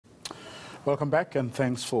Welcome back and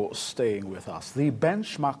thanks for staying with us. The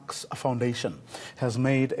Benchmarks Foundation has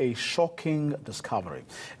made a shocking discovery.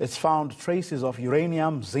 It's found traces of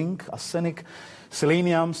uranium, zinc, arsenic,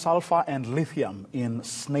 selenium, sulphur and lithium in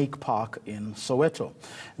Snake Park in Soweto.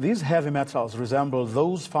 These heavy metals resemble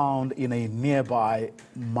those found in a nearby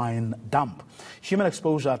mine dump. Human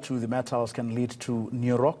exposure to the metals can lead to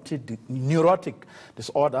neurotic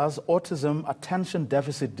disorders, autism, attention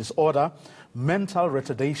deficit disorder, mental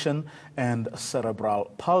retardation and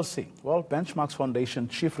cerebral palsy. Well, Benchmarks Foundation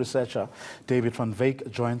Chief Researcher David van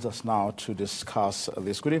Wyk joins us now to discuss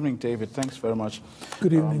this. Good evening, David. Thanks very much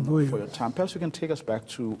Good evening, for your time. Perhaps you can take us back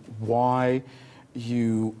to why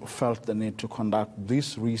you felt the need to conduct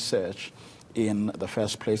this research in the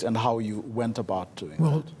first place and how you went about doing it.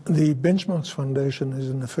 Well, the Benchmarks Foundation is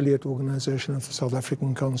an affiliate organization of the South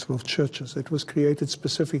African Council of Churches. It was created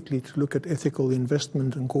specifically to look at ethical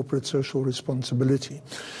investment and corporate social responsibility.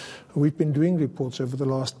 We've been doing reports over the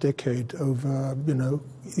last decade over, the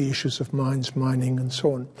issues of mines, mining and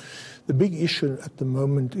so on. The big issue at the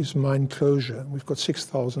moment is mine closure. We've got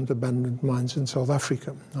 6,000 abandoned mines in South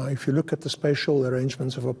Africa. Now, if you look at the spatial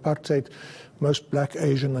arrangements of apartheid, most black,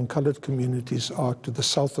 Asian and colored communities are to the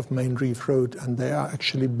south of Main Reef Road, and they are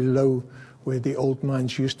actually below where the old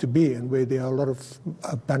mines used to be and where there are a lot of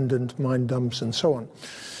abandoned mine dumps and so on.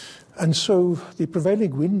 And so the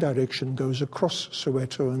prevailing wind direction goes across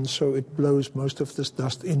Soweto, and so it blows most of this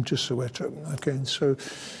dust into Soweto. Okay, and so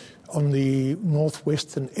on the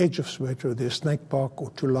northwestern edge of Soweto, there's Snake Park or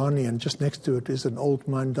Tulani, and just next to it is an old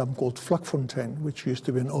mine dump called Vlakfontein, which used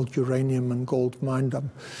to be an old uranium and gold mine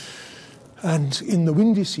dump. And in the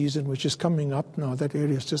windy season, which is coming up now, that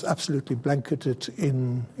area is just absolutely blanketed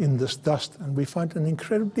in this dust. And we find an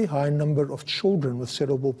incredibly high number of children with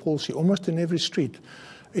cerebral palsy, almost in every street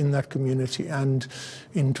in that community. And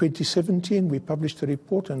in 2017, we published a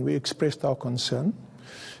report and we expressed our concern.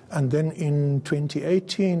 And then in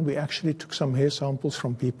 2018, we actually took some hair samples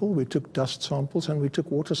from people. We took dust samples and we took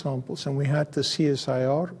water samples. And we had the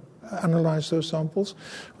CSIR analyze those samples.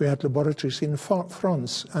 We had laboratories in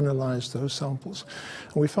France analyze those samples.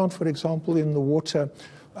 And we found, for example, in the water,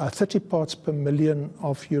 30 parts per million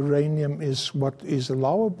of uranium is what is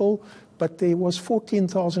allowable, but there was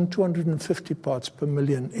 14,250 parts per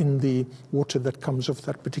million in the water that comes off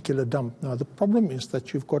that particular dump. Now, the problem is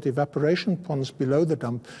that you've got evaporation ponds below the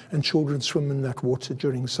dump, and children swim in that water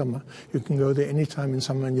during summer. You can go there anytime in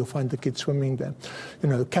summer and you'll find the kids swimming there.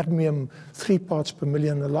 Cadmium, 3 parts per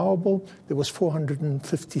million allowable. There was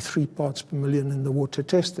 453 parts per million in the water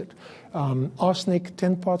tested. Arsenic,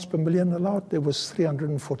 10 parts per million allowed. There was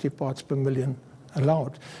 340 parts per million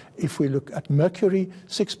allowed. If we look at mercury,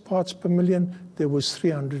 6 parts per million, there was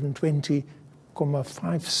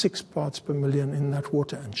 320.56 parts per million in that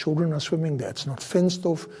water, and children are swimming there. It's not fenced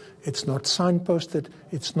off, it's not signposted,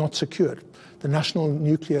 it's not secured. The National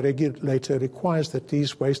Nuclear Regulator requires that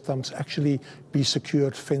these waste dumps actually be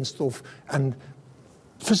secured, fenced off, and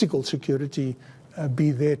physical security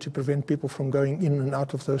be there to prevent people from going in and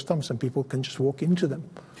out of those dumps, and people can just walk into them.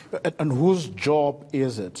 And whose job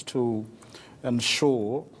is it to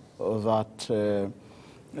ensure that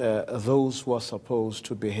those who are supposed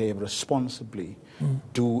to behave responsibly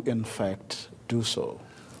do in fact do so?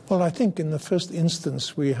 Well, I think in the first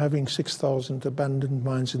instance, we're having 6,000 abandoned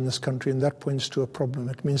mines in this country, and that points to a problem.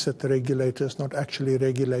 It means that the regulator is not actually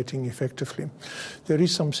regulating effectively. There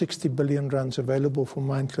is some 60 billion rands available for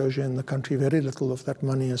mine closure in the country. Very little of that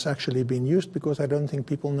money has actually been used because I don't think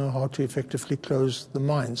people know how to effectively close the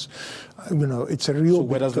mines. It's a real. So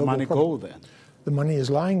where does the money go then? The money is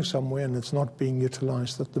lying somewhere and it's not being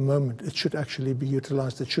utilized at the moment. It should actually be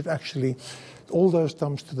utilized. It should actually, all those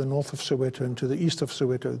dumps to the north of Soweto and to the east of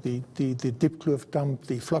Soweto, the Diepkloof dump,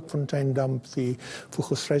 the Vlakfontein dump, the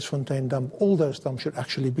Vogelsvryfontein dump, all those dumps should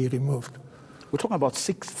actually be removed. We're talking about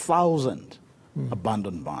 6,000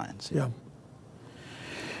 abandoned mines. Yeah.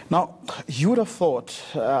 Now, you would have thought,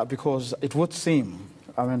 because it would seem,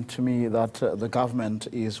 to me, that the government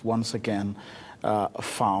is once again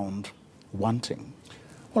found wanting.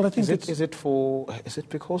 Well, I think is it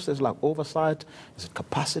because there's oversight? Is it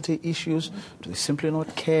capacity issues? Do they simply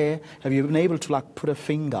not care? Have you been able to put a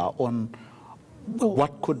finger on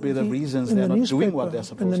what could be the reasons they're not doing what they're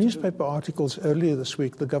supposed to do? In the newspaper articles earlier this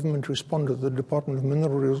week, the government responded, the Department of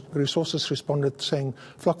Mineral Resources responded saying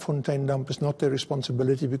Vlakfontein dump is not their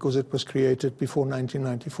responsibility because it was created before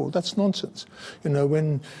 1994. That's nonsense.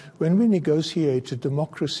 When we negotiated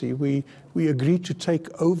democracy, we agreed to take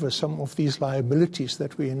over some of these liabilities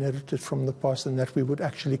that we inherited from the past, and that we would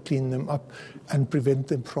actually clean them up and prevent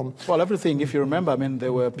them from... Well, everything, if you remember,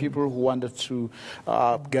 there were people who wanted to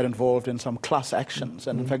get involved in some class actions.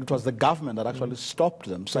 And in fact, it was the government that actually stopped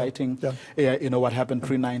them, citing what happened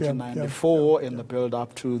pre-1994 in the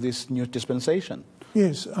build-up to this new dispensation.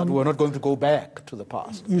 Yes. We're not going to go back to the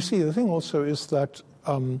past. You see, the thing also is that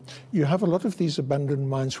you have a lot of these abandoned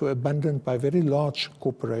mines were abandoned by very large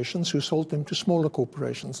corporations who sold them to smaller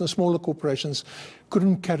corporations. The smaller corporations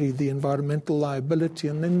couldn't carry the environmental liability,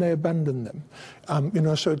 and then they abandoned them.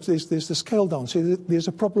 So there's the scale down. So there's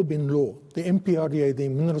a problem in law. The MPRDA, the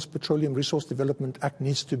Minerals Petroleum Resource Development Act,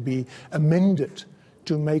 needs to be amended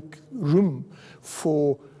to make room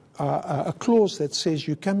for a clause that says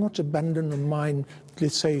you cannot abandon a mine,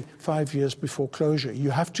 let's say, 5 years before closure.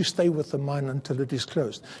 You have to stay with the mine until it is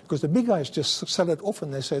closed. Because the big guys just sell it off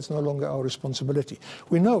and they say it's no longer our responsibility.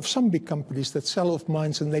 We know of some big companies that sell off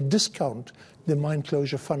mines and they discount the mine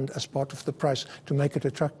closure fund as part of the price to make it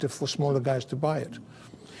attractive for smaller guys to buy it.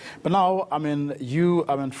 But now,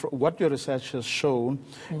 what your research has shown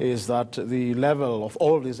is that the level of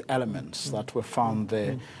all these elements that were found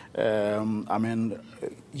there,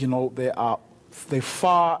 they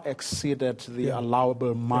far exceeded the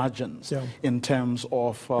allowable margins in terms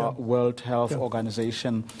of World Health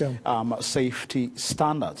Organization safety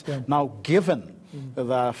standards. Now, given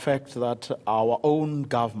the fact that our own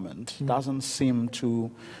government doesn't seem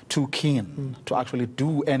too keen to actually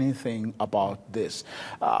do anything about this,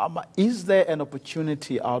 is there an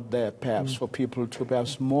opportunity out there perhaps for people to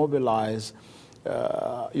perhaps mobilize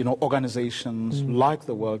organizations like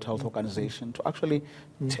the World Health Organization to actually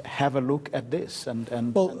have a look at this and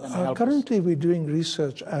help currently us? We're doing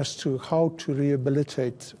research as to how to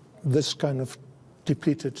rehabilitate this kind of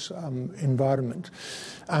depleted environment.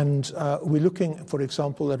 And we're looking, for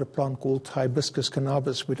example, at a plant called hibiscus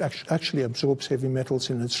cannabis, which actually absorbs heavy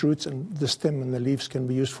metals in its roots, and the stem and the leaves can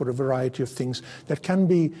be used for a variety of things. That can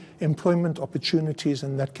be employment opportunities,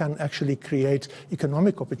 and that can actually create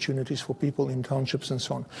economic opportunities for people in townships and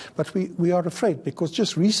so on. But we are afraid, because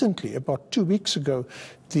just recently, about 2 weeks ago,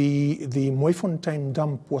 the Mooifontein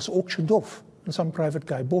dump was auctioned off. And some private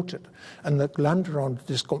guy bought it. And the land around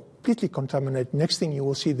it is completely contaminated. Next thing you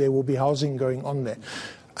will see, there will be housing going on there.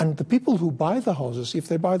 And the people who buy the houses, if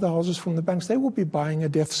they buy the houses from the banks, they will be buying a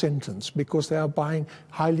death sentence because they are buying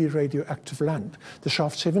highly radioactive land. The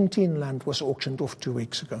Shaft 17 land was auctioned off 2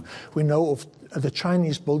 weeks ago. We know of the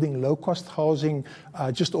Chinese building low-cost housing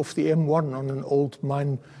just off the M1 on an old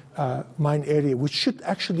mine area, which should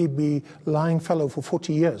actually be lying fallow for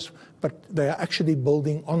 40 years. But they are actually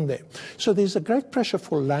building on there. So there's a great pressure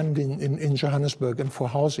for land in Johannesburg and for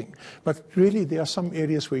housing. But really, there are some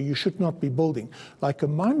areas where you should not be building. Like a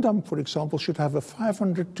mine dump, for example, should have a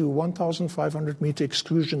 500 to 1,500 meter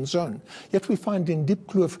exclusion zone. Yet we find in Diep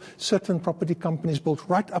Kloof certain property companies built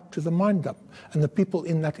right up to the mine dump. And the people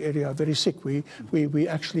in that area are very sick. We're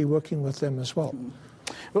actually working with them as well.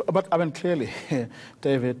 But clearly,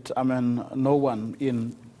 David, no one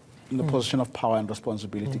in the position of power and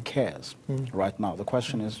responsibility cares right now. The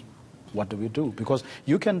question is, what do we do? Because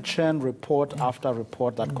you can churn report after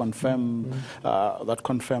report that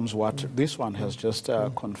confirms what this one has just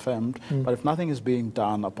confirmed. But if nothing is being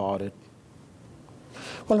done about it.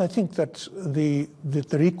 Well, I think that the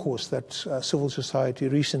recourse that civil society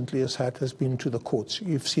recently has had has been to the courts.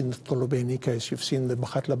 You've seen the Tolobeni case, you've seen the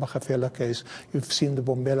Bakatla Bakafela case, you've seen the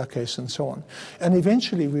Bombela case, and so on. And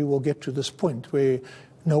eventually we will get to this point where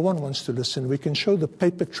no one wants to listen. We can show the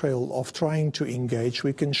paper trail of trying to engage.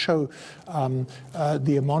 We can show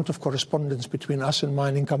the amount of correspondence between us and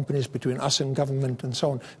mining companies, between us and government, and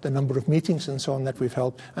so on, the number of meetings and so on that we've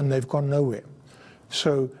held, and they've gone nowhere.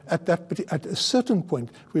 So at a certain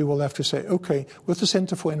point, we will have to say, okay, with the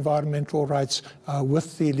Center for Environmental Rights,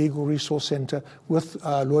 with the Legal Resource Center, with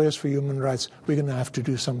Lawyers for Human Rights, we're going to have to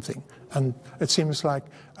do something. And it seems like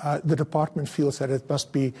the department feels that it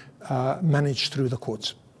must be managed through the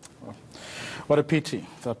courts. What a pity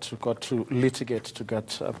that you've got to litigate to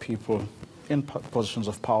get people in positions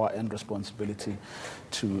of power and responsibility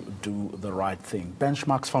to do the right thing.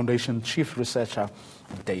 Benchmarks Foundation Chief Researcher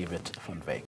David van Wyk.